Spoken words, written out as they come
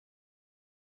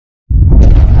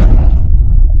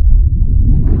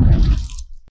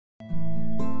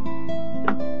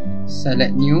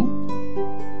select new,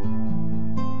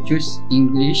 choose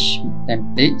English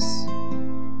templates,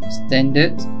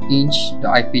 standard inch the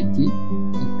IPT,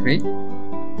 and create.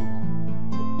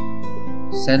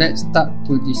 Select start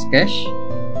to this cache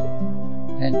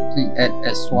and click add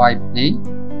XY plane.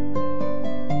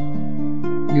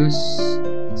 Use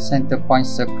center point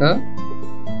circle,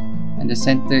 and the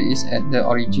center is at the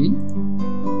origin,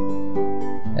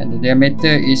 and the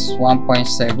diameter is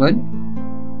 1.7.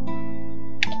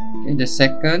 Okay, the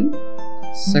second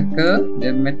circle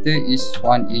diameter is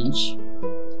 1 inch.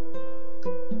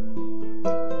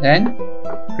 Then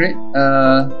create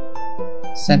a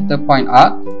center point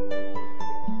arc.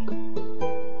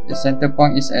 The center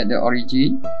point is at the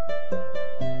origin.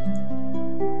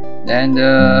 Then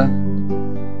the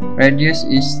radius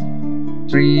is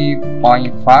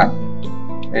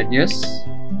 3.5 radius.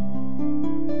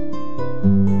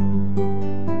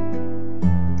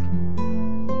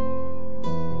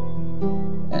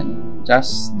 And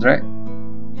just drag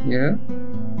here.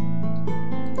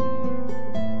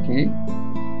 Okay.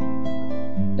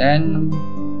 Then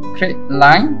create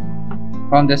line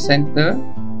from the center.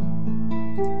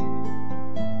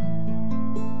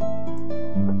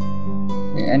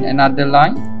 Okay, and another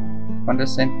line from the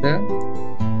center.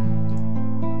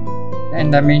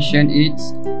 And dimension it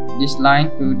this line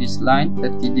to this line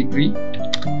 30 degree.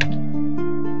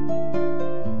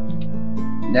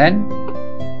 Then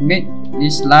make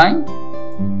this line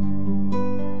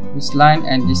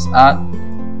and this arc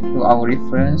to our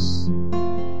reference.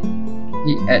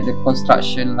 Hit at the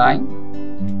construction line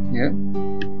here.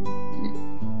 Okay.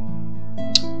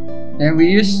 Then we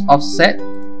use offset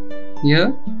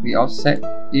here. We offset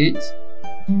it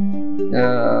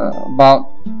about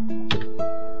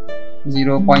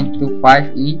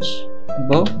 0.25 inch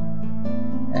above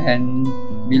and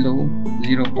below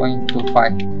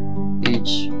 0.25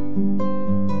 inch,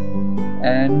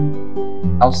 and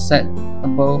offset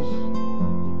above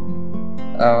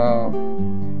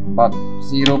about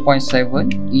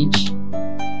 0.7 inch,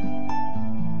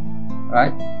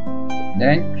 right?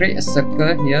 Then create a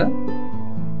circle here,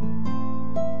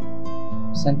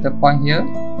 center point here,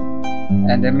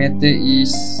 and the diameter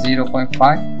is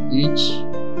 0.5 inch,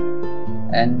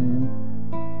 and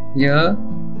here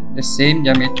the same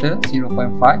diameter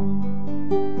 0.5.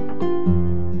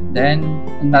 Then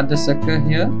another circle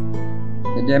here,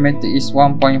 the diameter is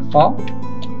 1.4,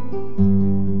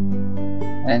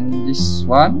 and this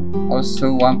one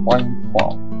also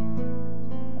 1.4.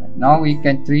 Now we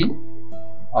can treat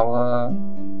our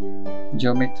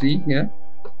geometry here.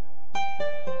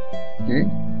 Okay,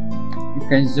 you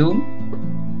can zoom.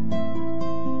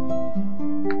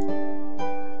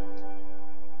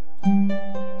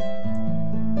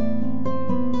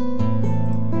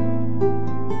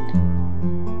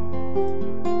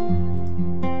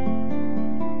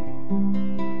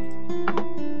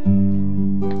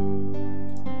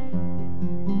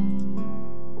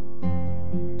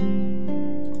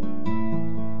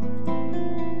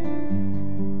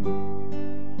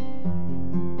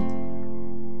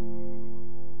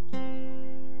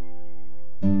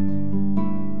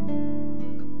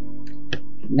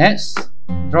 Next,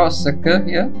 draw a circle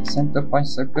here, center point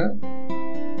circle,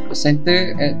 the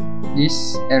center at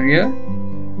this area,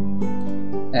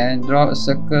 and draw a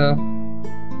circle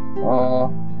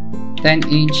for 10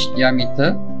 inch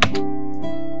diameter.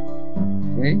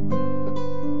 Okay,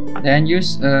 then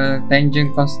use a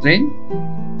tangent constraint,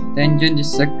 tangent this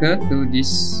circle to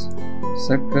this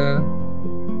circle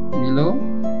below,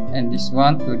 and this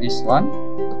one to this one,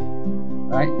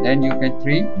 right? Then you can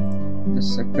trim the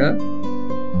circle.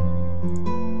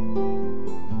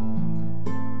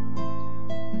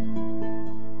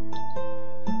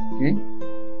 Okay.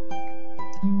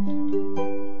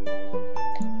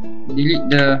 Delete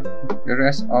the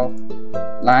rest of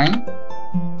line.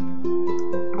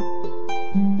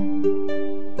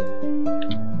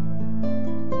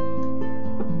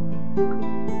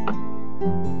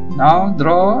 Now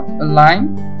draw a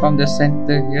line from the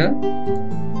center here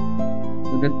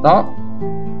to the top,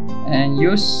 and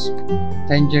use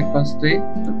tangent constraint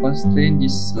to constrain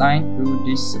this line to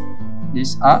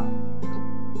this arc.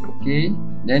 Okay.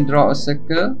 Then draw a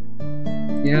circle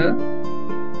here,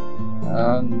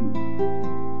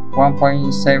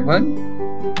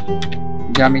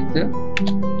 1.7 diameter.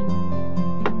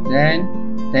 Then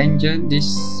tangent this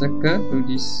circle to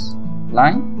this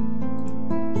line,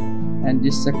 and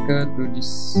this circle to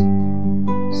this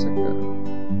circle.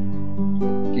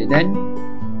 Okay, then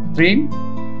trim.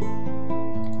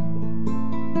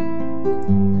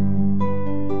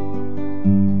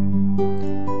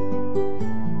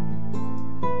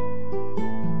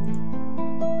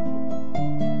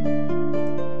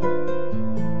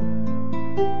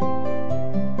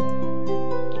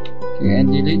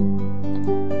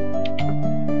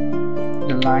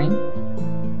 line.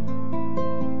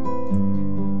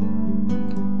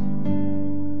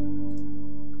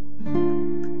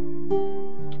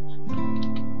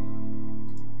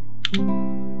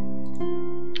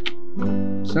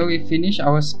 So we finish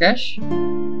our sketch.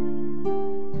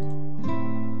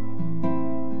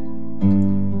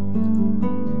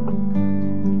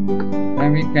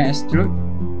 Then we can extrude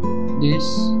this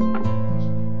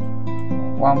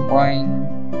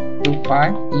 1.25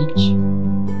 inch.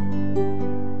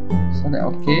 So that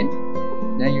okay.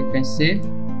 Then you can save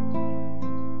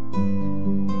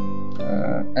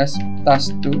as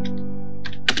task 2.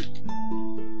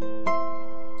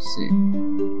 Save.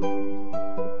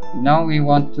 Now we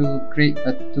want to create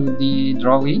a 2D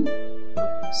drawing.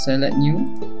 Select new,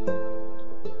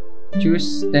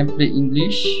 choose template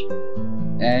English,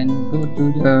 and go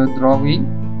to the drawing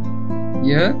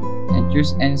here and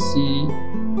choose NC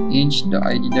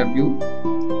inch.idw.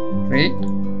 Create.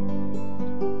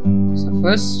 So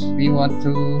first we want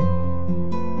to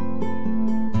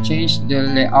change the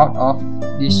layout of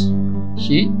this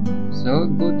sheet. So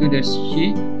go to the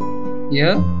sheet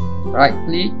here, right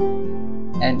click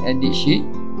and edit sheet.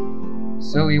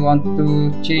 So we want to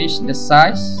change the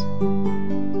size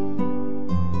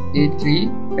A3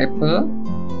 paper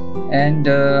and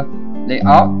the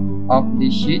layout of the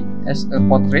sheet as a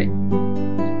portrait.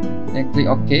 Then click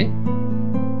OK.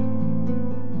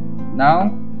 Now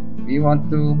we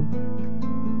want to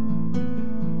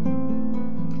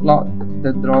plot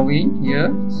the drawing here.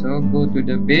 So go to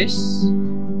the base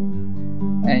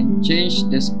and change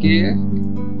the scale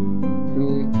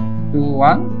to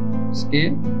 2:1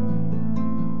 scale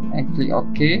and click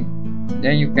OK.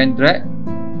 Then you can drag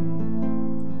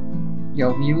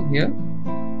your view here.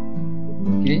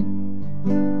 Okay.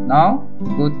 Now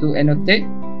go to annotate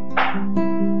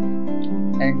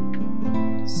and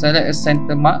select a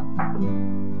center mark.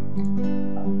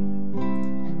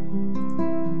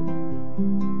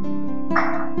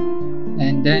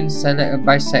 And then select a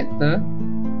bisector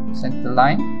center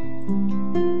line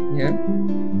here.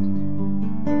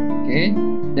 Okay,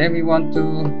 then we want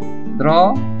to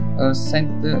draw a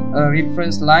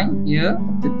reference line here,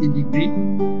 30-degree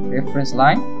reference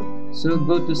line. So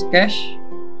go to sketch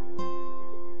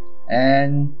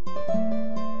and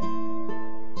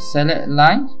select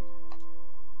line.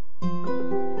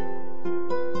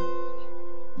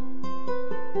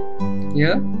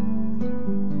 Here.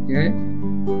 Okay.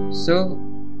 So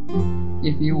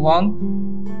if you want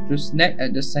to snap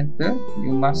at the center,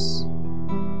 you must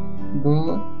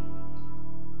go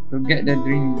to get the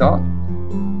green dot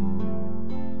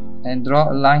and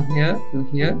draw a line here to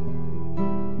here,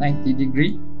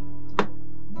 90-degree.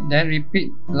 Then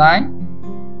repeat line,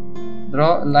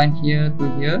 draw a line here to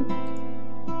here,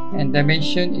 and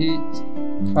dimension it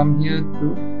from here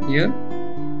to here,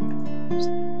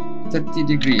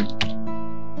 30-degree.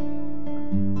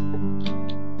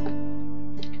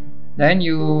 Then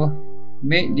you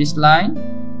make this line,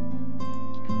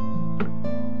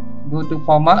 go to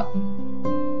format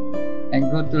and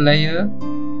go to layer,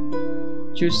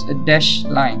 choose a dash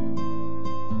line.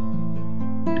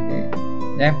 Okay,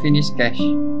 then finish sketch.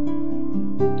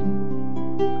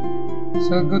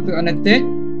 So go to annotate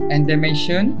and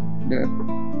dimension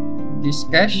this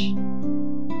sketch.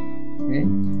 Okay,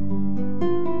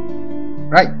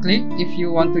 right click if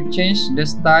you want to change the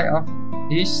style of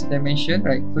this dimension.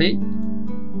 Right click,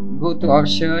 go to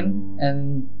option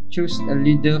and choose a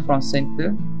leader from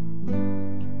center.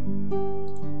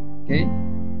 Okay,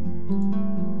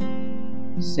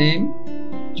 same,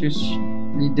 choose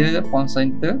leader from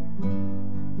center,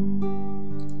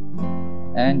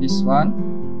 and this one.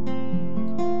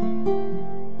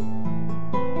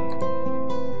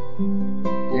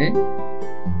 Okay,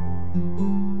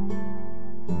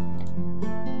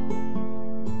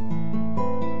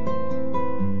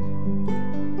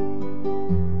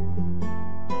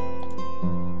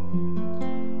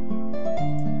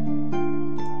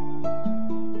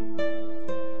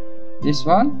 this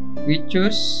one we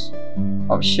choose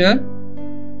option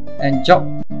and job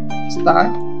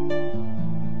style,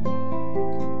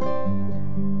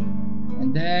 and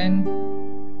then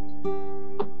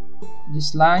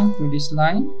this line to this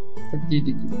line,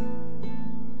 30-degree.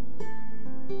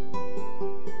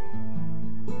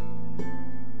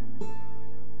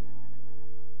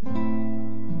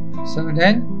 So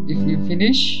then if you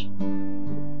finish,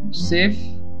 save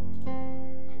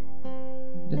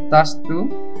the task 2.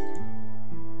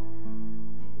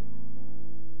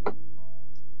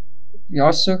 We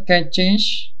also can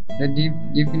change the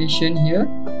definition here.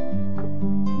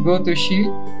 Go to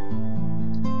sheet,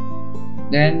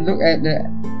 then look at the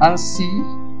ANSI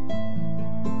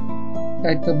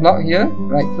title block here,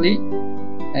 right click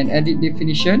and edit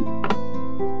definition.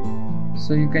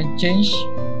 So you can change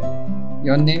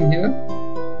your name here.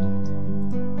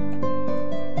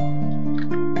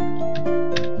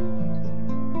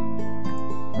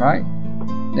 Right,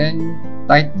 then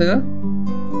title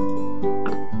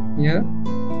here.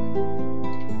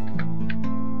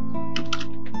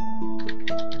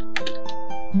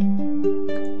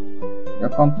 Your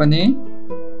company.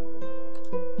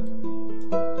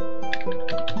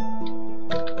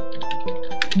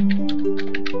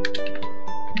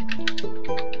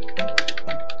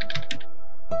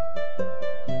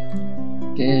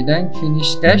 Okay, then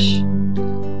finish cache.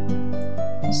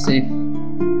 Save.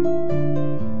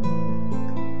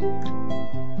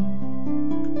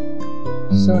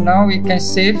 So now we can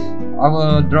save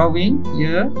our drawing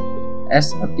here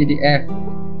as a PDF.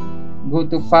 Go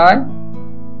to File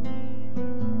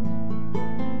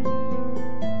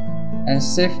and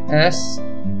save as,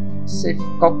 save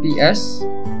copy as.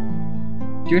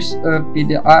 Choose a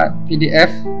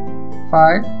PDF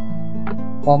file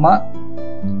format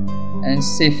and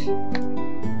save.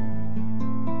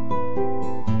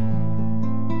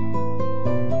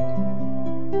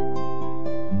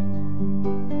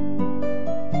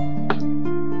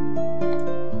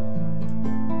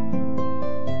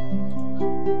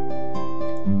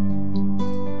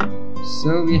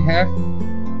 So we have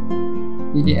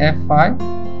PDF file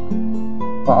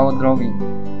for our drawing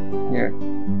here.